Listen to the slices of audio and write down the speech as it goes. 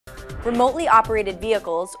Remotely operated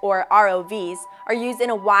vehicles, or ROVs, are used in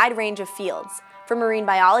a wide range of fields, from marine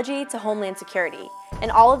biology to homeland security, and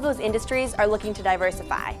all of those industries are looking to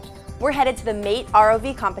diversify. We're headed to the MATE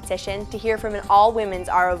ROV competition to hear from an all-women's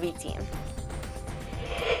ROV team.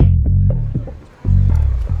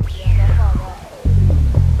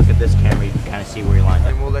 Look at this camera, you can kind of see where you're lined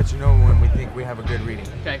up. And we'll let you know when we think we have a good reading.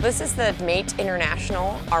 Okay. This is the MATE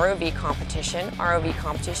International ROV competition. ROV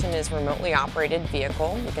competition is remotely operated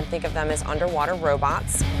vehicle. You can think of them as underwater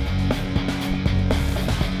robots.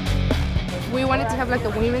 We wanted to have like a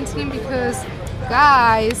women's team because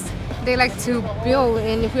guys, they like to build,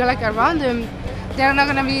 and if we're like around them, they're not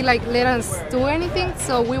gonna be like let us do anything.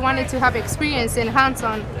 So we wanted to have experience and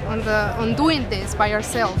hands-on on doing this by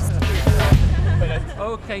ourselves.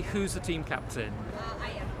 Okay, who's the team captain?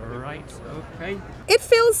 Right, okay. It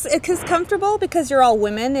feels comfortable because you're all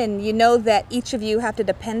women and you know that each of you have to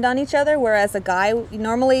depend on each other, whereas a guy,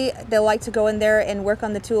 normally they'll like to go in there and work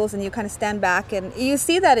on the tools and you kind of stand back, and you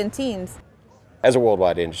see that in teams. As a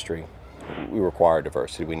worldwide industry, we require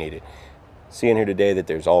diversity, we need it. Seeing here today that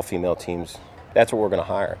there's all-female teams, that's what we're going to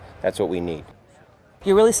hire, that's what we need.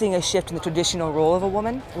 You're really seeing a shift in the traditional role of a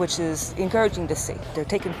woman, which is encouraging to see. They're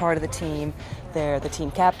taking part of the team, they're the team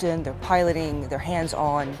captain, they're piloting, they're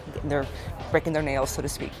hands-on, they're breaking their nails, so to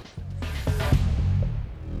speak.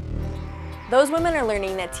 Those women are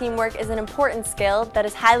learning that teamwork is an important skill that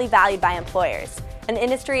is highly valued by employers. An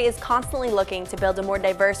industry is constantly looking to build a more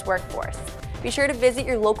diverse workforce. Be sure to visit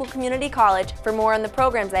your local community college for more on the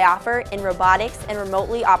programs they offer in robotics and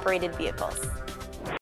remotely operated vehicles.